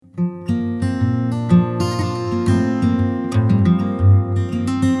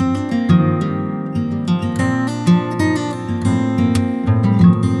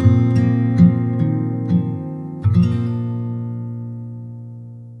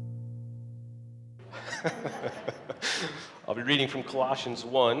I'll be reading from Colossians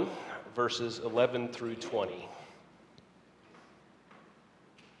 1, verses 11 through 20.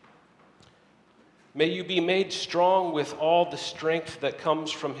 May you be made strong with all the strength that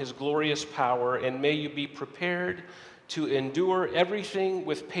comes from his glorious power, and may you be prepared to endure everything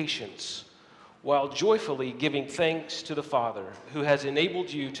with patience, while joyfully giving thanks to the Father, who has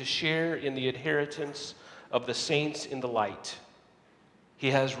enabled you to share in the inheritance of the saints in the light. He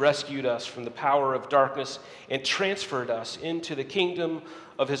has rescued us from the power of darkness and transferred us into the kingdom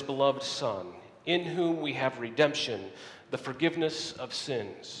of his beloved Son, in whom we have redemption, the forgiveness of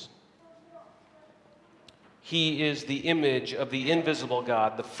sins. He is the image of the invisible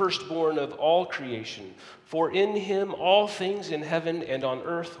God, the firstborn of all creation. For in him all things in heaven and on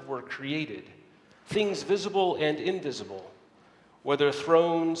earth were created, things visible and invisible, whether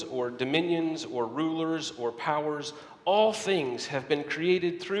thrones or dominions or rulers or powers, all things have been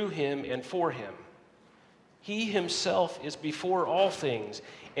created through him and for him. He himself is before all things,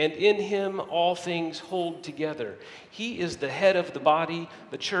 and in him all things hold together. He is the head of the body,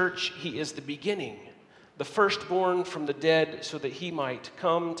 the church. He is the beginning, the firstborn from the dead, so that he might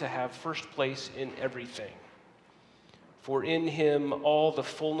come to have first place in everything. For in him all the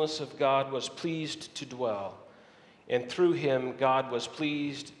fullness of God was pleased to dwell, and through him God was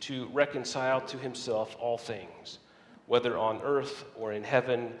pleased to reconcile to himself all things, whether on earth or in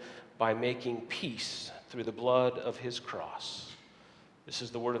heaven, by making peace through the blood of his cross. This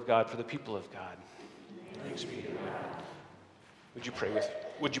is the word of God for the people of God. Thanks be to God. Would you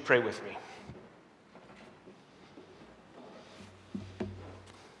pray with me?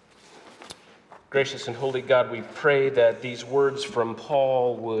 Gracious and holy God, we pray that these words from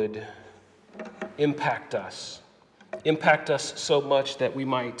Paul would impact us so much that we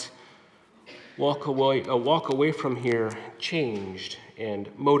might walk away from here changed and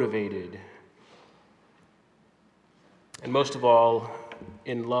motivated, and most of all,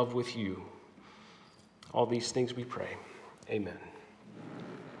 in love with you. All these things we pray. Amen.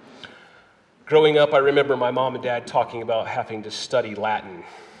 Growing up, I remember my mom and dad talking about having to study Latin.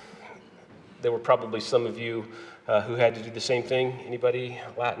 There were probably some of you who had to do the same thing. Anybody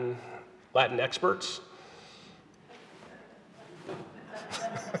Latin experts?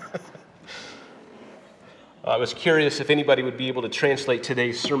 I was curious if anybody would be able to translate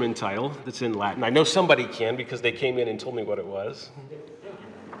today's sermon title that's in Latin. I know somebody can because they came in and told me what it was.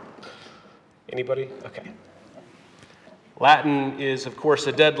 Anybody? Okay. Latin is, of course,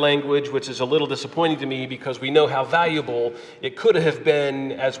 a dead language, which is a little disappointing to me because we know how valuable it could have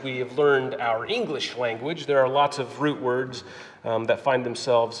been as we have learned our English language. There are lots of root words that find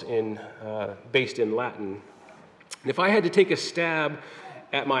themselves based in Latin. And if I had to take a stab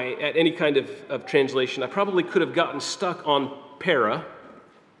at any kind of translation, I probably could have gotten stuck on para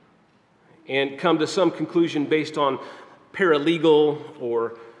and come to some conclusion based on paralegal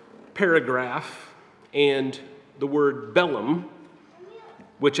or paragraph and the word bellum,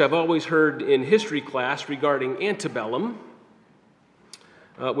 which I've always heard in history class regarding antebellum,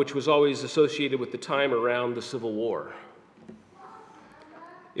 which was always associated with the time around the Civil War.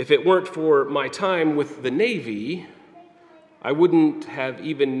 If it weren't for my time with the Navy, I wouldn't have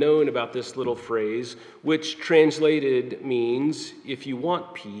even known about this little phrase, which translated means, if you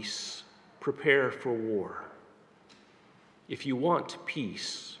want peace, prepare for war. If you want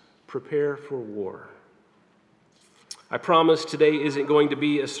peace, prepare for war. I promise today isn't going to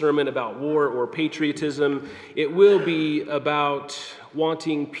be a sermon about war or patriotism. It will be about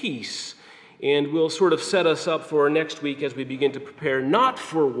wanting peace, and will sort of set us up for next week as we begin to prepare not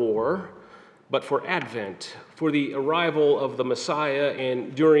for war, but for Advent, for the arrival of the Messiah,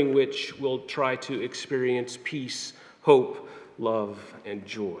 and during which we'll try to experience peace, hope, love, and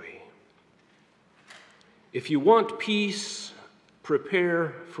joy. If you want peace,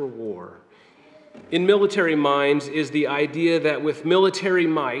 prepare for war. In military minds is the idea that with military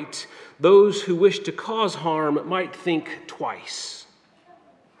might, those who wish to cause harm might think twice.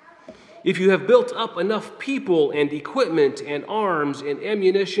 If you have built up enough people and equipment and arms and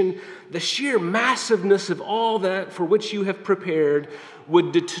ammunition, the sheer massiveness of all that for which you have prepared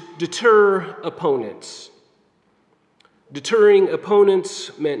would deter opponents. Deterring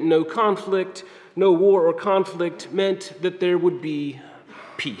opponents meant no conflict. No war or conflict meant that there would be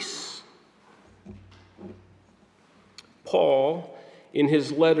peace. Paul, in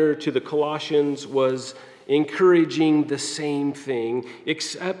his letter to the Colossians, was encouraging the same thing,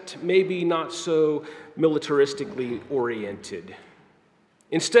 except maybe not so militaristically oriented.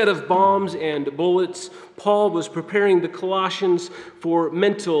 Instead of bombs and bullets, Paul was preparing the Colossians for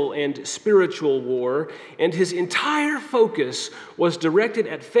mental and spiritual war, and his entire focus was directed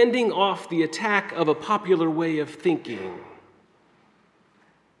at fending off the attack of a popular way of thinking.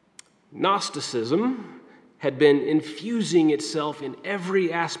 Gnosticism had been infusing itself in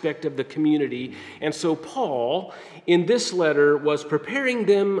every aspect of the community, and so Paul, in this letter, was preparing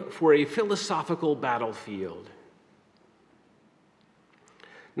them for a philosophical battlefield.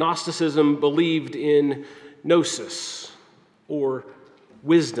 Gnosticism believed in gnosis, or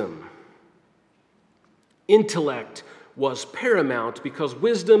wisdom. Intellect was paramount because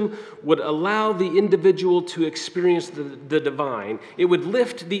wisdom would allow the individual to experience the divine. It would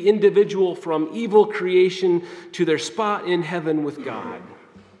lift the individual from evil creation to their spot in heaven with God.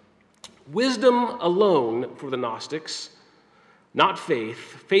 Wisdom alone for the Gnostics, not faith.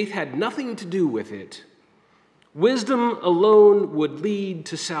 Faith had nothing to do with it. Wisdom alone would lead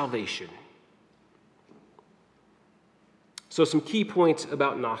to salvation. So, some key points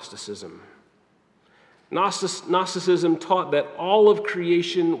about Gnosticism. Gnosticism taught that all of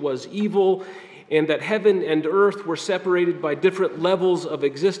creation was evil and that heaven and earth were separated by different levels of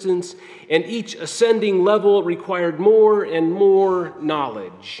existence, and each ascending level required more and more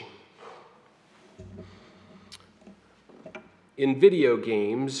knowledge. In video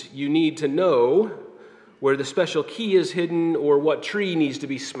games, you need to know where the special key is hidden or what tree needs to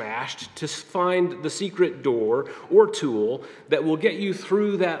be smashed to find the secret door or tool that will get you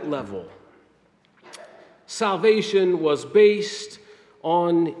through that level. Salvation was based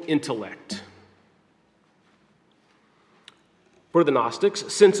on intellect. For the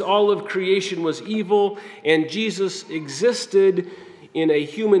Gnostics, since all of creation was evil and Jesus existed in a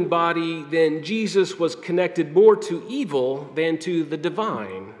human body, then Jesus was connected more to evil than to the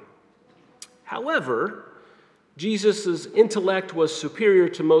divine. However, Jesus' intellect was superior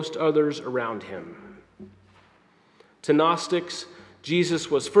to most others around him. To Gnostics,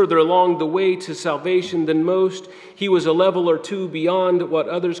 Jesus was further along the way to salvation than most. He was a level or two beyond what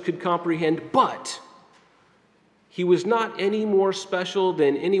others could comprehend, but he was not any more special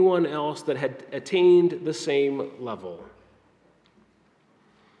than anyone else that had attained the same level.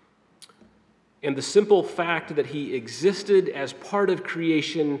 And the simple fact that he existed as part of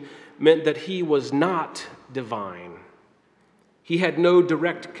creation meant that he was not divine. He had no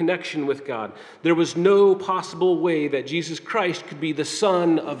direct connection with God. There was no possible way that Jesus Christ could be the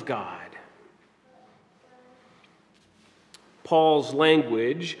Son of God. Paul's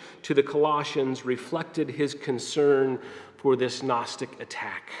language to the Colossians reflected his concern for this Gnostic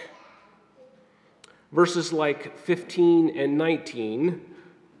attack. Verses like 15 and 19,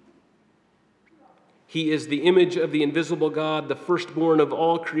 he is the image of the invisible God, the firstborn of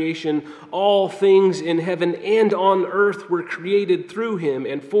all creation. All things in heaven and on earth were created through him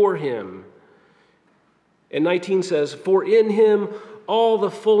and for him. And 19 says, for in him all the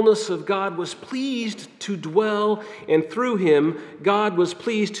fullness of God was pleased to dwell, and through him God was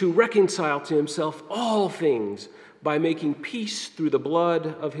pleased to reconcile to himself all things by making peace through the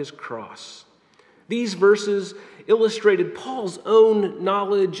blood of his cross. These verses illustrated Paul's own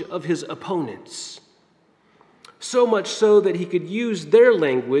knowledge of his opponents. So much so that he could use their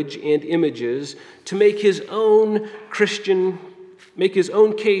language and images to make his own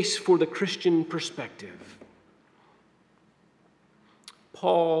case for the Christian perspective.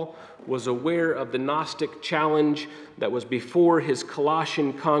 Paul was aware of the Gnostic challenge that was before his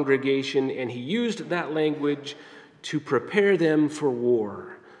Colossian congregation, and he used that language to prepare them for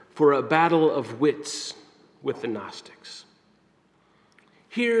war, for a battle of wits with the Gnostics.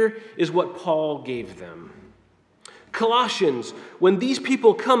 Here is what Paul gave them. Colossians, when these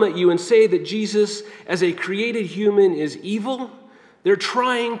people come at you and say that Jesus, as a created human, is evil, they're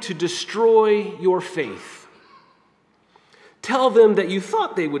trying to destroy your faith. Tell them that you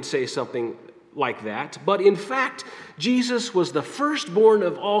thought they would say something like that, but in fact, Jesus was the firstborn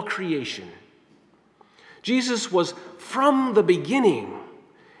of all creation. Jesus was from the beginning,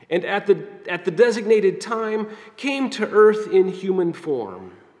 and at the designated time came to earth in human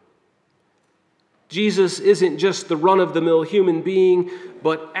form. Jesus isn't just the run-of-the-mill human being,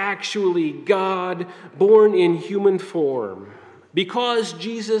 but actually God, born in human form. Because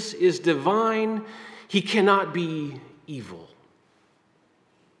Jesus is divine, he cannot be evil.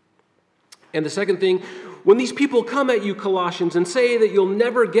 And the second thing, when these people come at you, Colossians, and say that you'll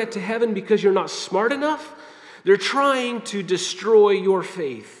never get to heaven because you're not smart enough, they're trying to destroy your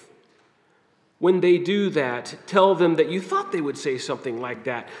faith. When they do that, tell them that you thought they would say something like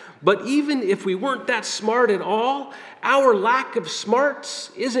that. But even if we weren't that smart at all, our lack of smarts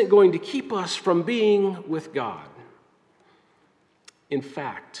isn't going to keep us from being with God. In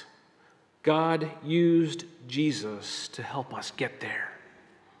fact, God used Jesus to help us get there.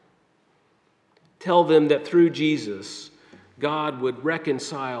 Tell them that through Jesus, God would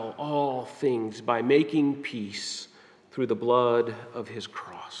reconcile all things by making peace through the blood of his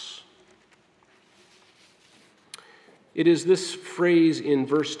cross. It is this phrase in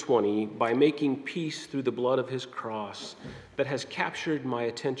verse 20, by making peace through the blood of his cross, that has captured my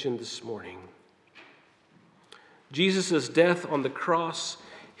attention this morning. Jesus' death on the cross,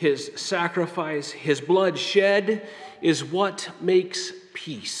 his sacrifice, his blood shed, is what makes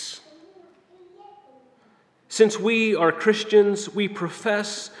peace. Since we are Christians, we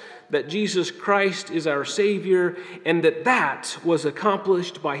profess that Jesus Christ is our Savior and that was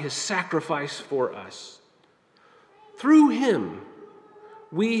accomplished by his sacrifice for us. Through him,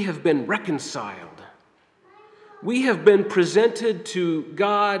 we have been reconciled. We have been presented to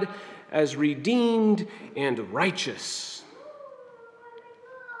God as redeemed and righteous.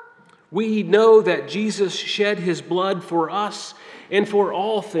 We know that Jesus shed his blood for us and for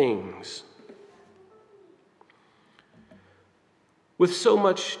all things. With so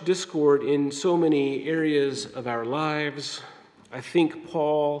much discord in so many areas of our lives, I think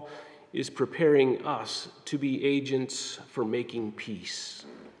Paul is preparing us to be agents for making peace.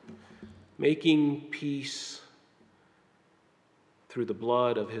 Making peace through the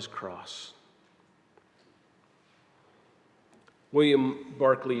blood of his cross. William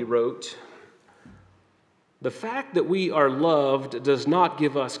Barclay wrote, "The fact that we are loved does not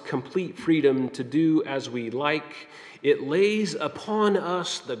give us complete freedom to do as we like. It lays upon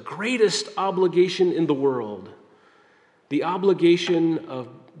us the greatest obligation in the world, the obligation of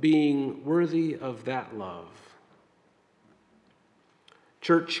being worthy of that love."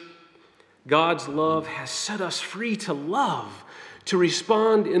 Church, God's love has set us free to love, to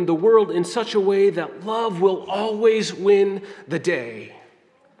respond in the world in such a way that love will always win the day.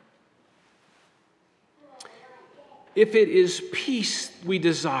 If it is peace we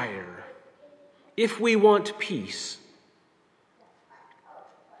desire, if we want peace,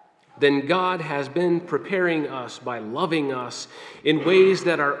 then God has been preparing us by loving us in ways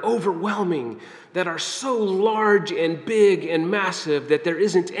that are overwhelming, that are so large and big and massive that there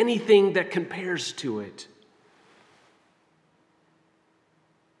isn't anything that compares to it.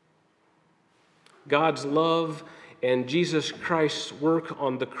 God's love and Jesus Christ's work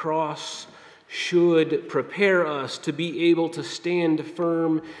on the cross should prepare us to be able to stand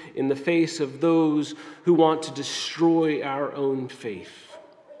firm in the face of those who want to destroy our own faith.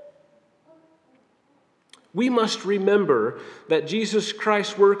 We must remember that Jesus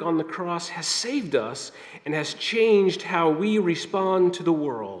Christ's work on the cross has saved us and has changed how we respond to the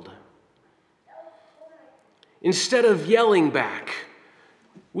world. Instead of yelling back,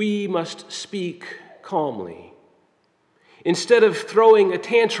 we must speak calmly. Instead of throwing a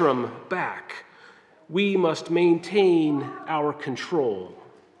tantrum back, we must maintain our control.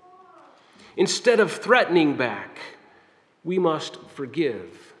 Instead of threatening back, we must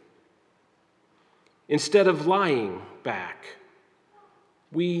forgive. Instead of lying back,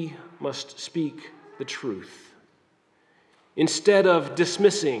 we must speak the truth. Instead of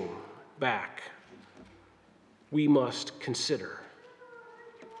dismissing back, we must consider.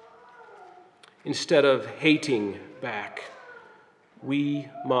 Instead of hating back, we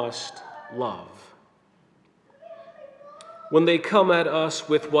must love. When they come at us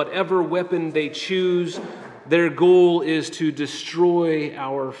with whatever weapon they choose, their goal is to destroy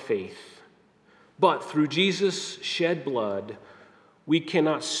our faith. But through Jesus' shed blood, we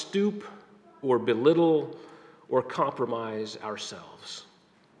cannot stoop or belittle or compromise ourselves.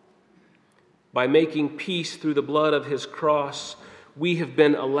 By making peace through the blood of his cross, we have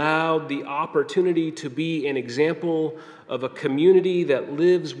been allowed the opportunity to be an example of a community that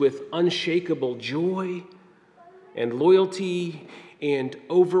lives with unshakable joy and loyalty and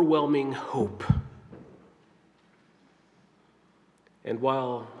overwhelming hope. And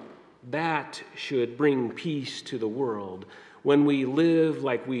while that should bring peace to the world, when we live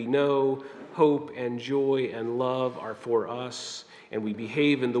like we know hope and joy and love are for us, and we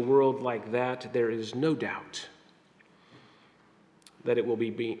behave in the world like that, there is no doubt that it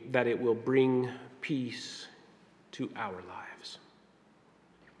will bring peace to our lives.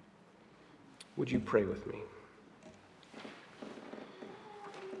 Would you pray with me?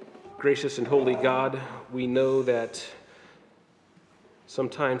 Gracious and holy God, we know that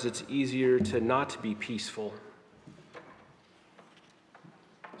sometimes it's easier to not be peaceful.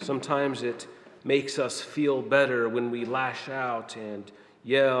 Sometimes it makes us feel better when we lash out and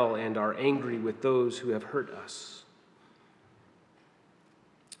yell and are angry with those who have hurt us.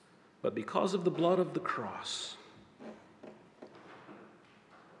 But because of the blood of the cross,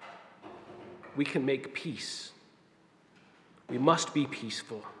 we can make peace. We must be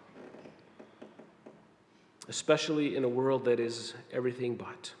peaceful, especially in a world that is everything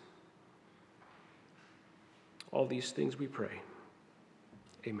but. All these things we pray.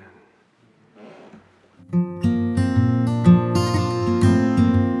 Amen.